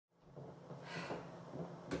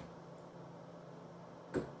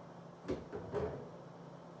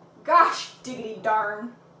diggity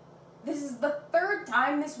darn. This is the third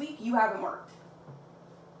time this week you haven't worked.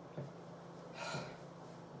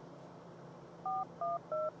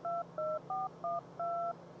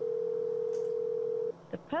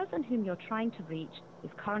 The person whom you're trying to reach is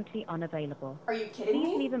currently unavailable. Are you kidding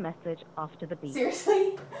Please me? leave a message after the beep.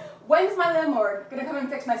 Seriously? When's my landlord gonna come and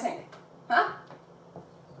fix my sink? Huh?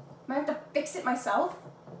 Am I have to fix it myself?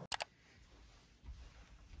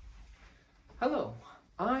 Hello,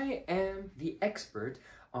 I am the expert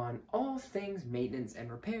on all things maintenance and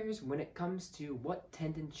repairs when it comes to what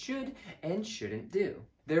tenants should and shouldn't do.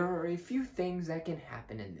 There are a few things that can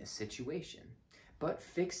happen in this situation, but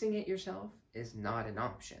fixing it yourself is not an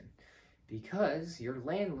option because your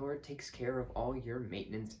landlord takes care of all your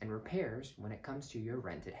maintenance and repairs when it comes to your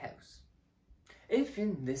rented house. If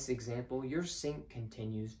in this example your sink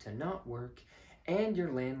continues to not work and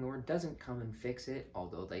your landlord doesn't come and fix it,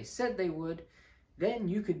 although they said they would, then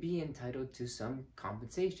you could be entitled to some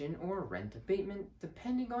compensation or rent abatement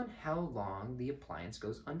depending on how long the appliance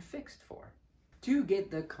goes unfixed for. To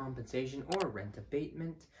get the compensation or rent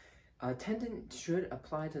abatement, a tenant should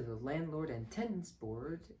apply to the Landlord and Tenants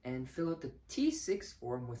Board and fill out the T6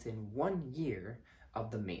 form within 1 year of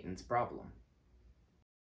the maintenance problem.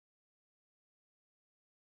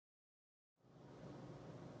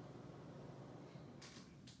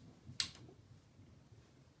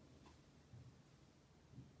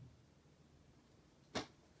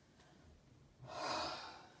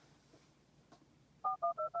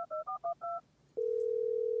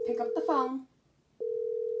 Pick up the phone.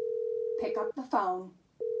 Pick up the phone.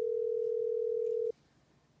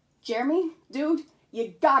 Jeremy, dude,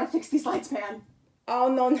 you gotta fix these lights, man. Oh,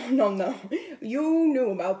 no. You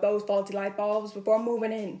knew about those faulty light bulbs before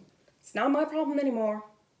moving in. It's not my problem anymore.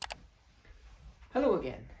 Hello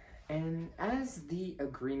again, and as the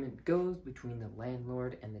agreement goes between the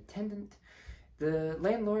landlord and the tenant, the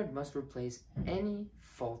landlord must replace any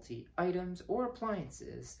faulty items or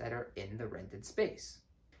appliances that are in the rented space.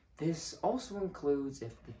 This also includes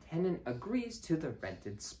if the tenant agrees to the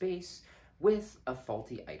rented space with a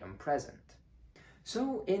faulty item present.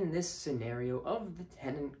 So in this scenario of the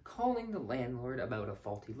tenant calling the landlord about a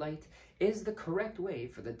faulty light is the correct way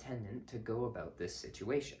for the tenant to go about this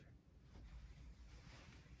situation.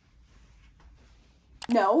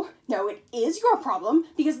 No, it is your problem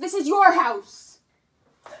because this is your house.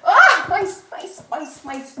 Ah, mice.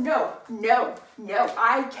 No,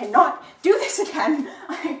 I cannot do this again.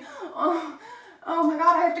 Oh my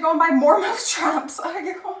God, I have to go and buy more mouse traps.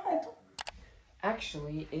 God.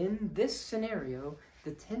 Actually, in this scenario,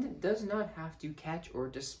 the tenant does not have to catch or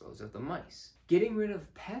dispose of the mice. Getting rid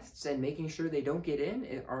of pests and making sure they don't get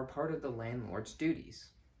in are part of the landlord's duties.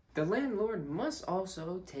 The landlord must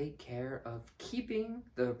also take care of keeping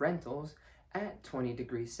the rentals at 20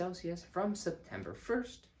 degrees Celsius from September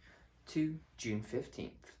 1st to June 15th.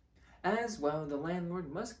 As well, the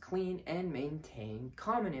landlord must clean and maintain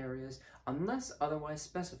common areas unless otherwise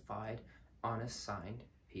specified on a signed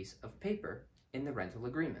piece of paper in the rental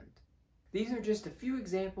agreement. These are just a few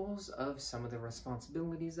examples of some of the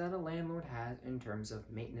responsibilities that a landlord has in terms of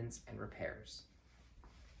maintenance and repairs.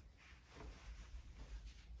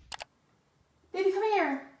 Baby, come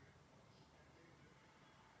here.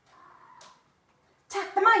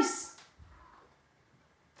 Attack the mice.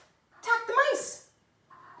 Attack the mice.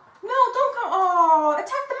 No, don't come. Oh,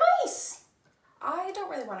 attack the mice. I don't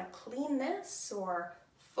really want to clean this or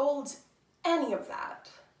fold any of that.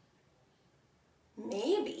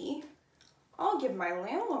 Maybe I'll give my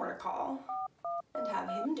landlord a call and have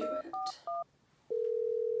him do it.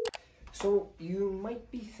 So you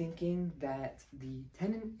might be thinking that the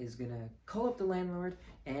tenant is gonna call up the landlord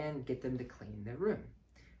and get them to clean their room.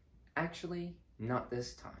 Actually, not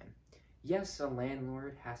this time. Yes, a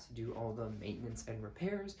landlord has to do all the maintenance and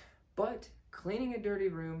repairs, but cleaning a dirty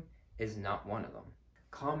room is not one of them.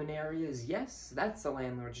 Common areas, yes, that's the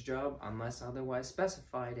landlord's job unless otherwise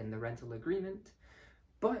specified in the rental agreement.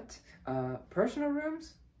 But personal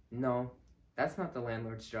rooms? No, that's not the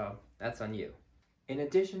landlord's job. That's on you. In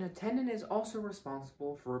addition, a tenant is also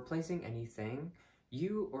responsible for replacing anything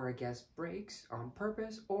you or a guest breaks on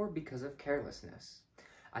purpose or because of carelessness.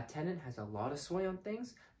 A tenant has a lot of sway on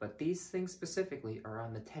things, but these things specifically are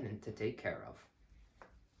on the tenant to take care of.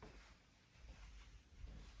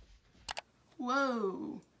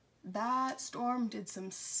 Whoa, that storm did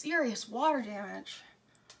some serious water damage.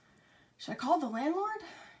 Should I call the landlord?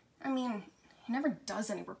 I mean, he never does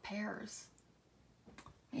any repairs.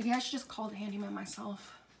 Maybe I should just call the handyman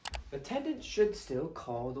myself. The tenant should still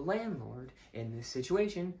call the landlord in this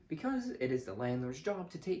situation because it is the landlord's job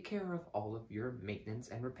to take care of all of your maintenance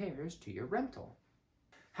and repairs to your rental.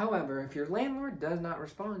 However, if your landlord does not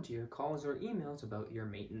respond to your calls or emails about your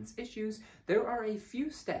maintenance issues, there are a few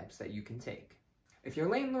steps that you can take. If your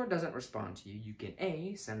landlord doesn't respond to you, you can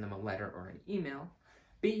A, send them a letter or an email,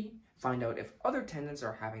 B, find out if other tenants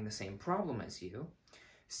are having the same problem as you,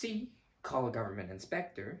 C, call a government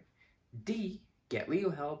inspector, D, get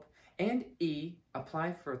legal help, and E,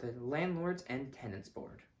 apply for the Landlords and Tenants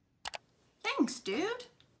Board. Thanks, dude.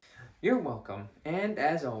 You're welcome, and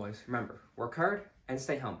as always, remember, work hard and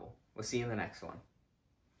stay humble. We'll see you in the next one.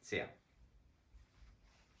 See ya.